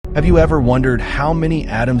Have you ever wondered how many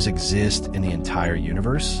atoms exist in the entire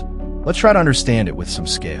universe? Let's try to understand it with some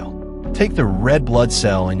scale. Take the red blood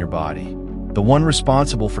cell in your body, the one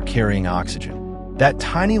responsible for carrying oxygen. That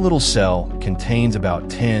tiny little cell contains about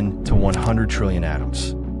 10 to 100 trillion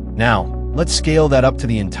atoms. Now, let's scale that up to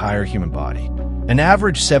the entire human body. An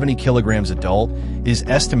average 70 kilograms adult is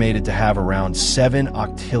estimated to have around 7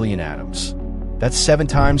 octillion atoms. That's 7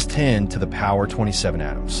 times 10 to the power 27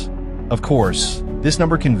 atoms. Of course, this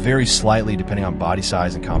number can vary slightly depending on body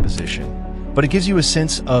size and composition, but it gives you a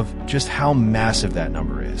sense of just how massive that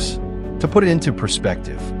number is. To put it into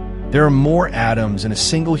perspective, there are more atoms in a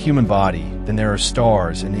single human body than there are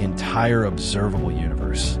stars in the entire observable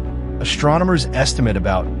universe. Astronomers estimate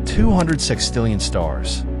about 200 sextillion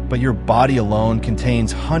stars, but your body alone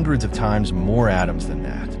contains hundreds of times more atoms than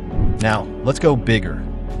that. Now, let's go bigger.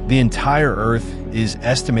 The entire Earth is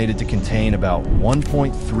estimated to contain about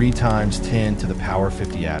 1.3 times 10 to the power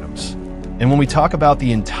 50 atoms. And when we talk about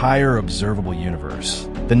the entire observable universe,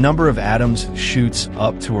 the number of atoms shoots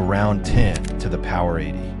up to around 10 to the power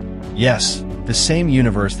 80. Yes, the same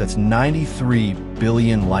universe that's 93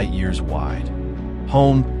 billion light years wide,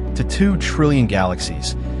 home to 2 trillion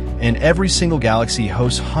galaxies, and every single galaxy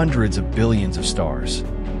hosts hundreds of billions of stars.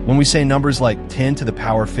 When we say numbers like 10 to the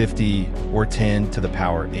power 50 or 10 to the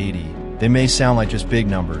power 80, they may sound like just big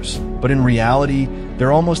numbers, but in reality,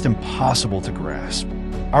 they're almost impossible to grasp.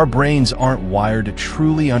 Our brains aren't wired to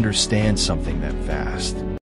truly understand something that vast.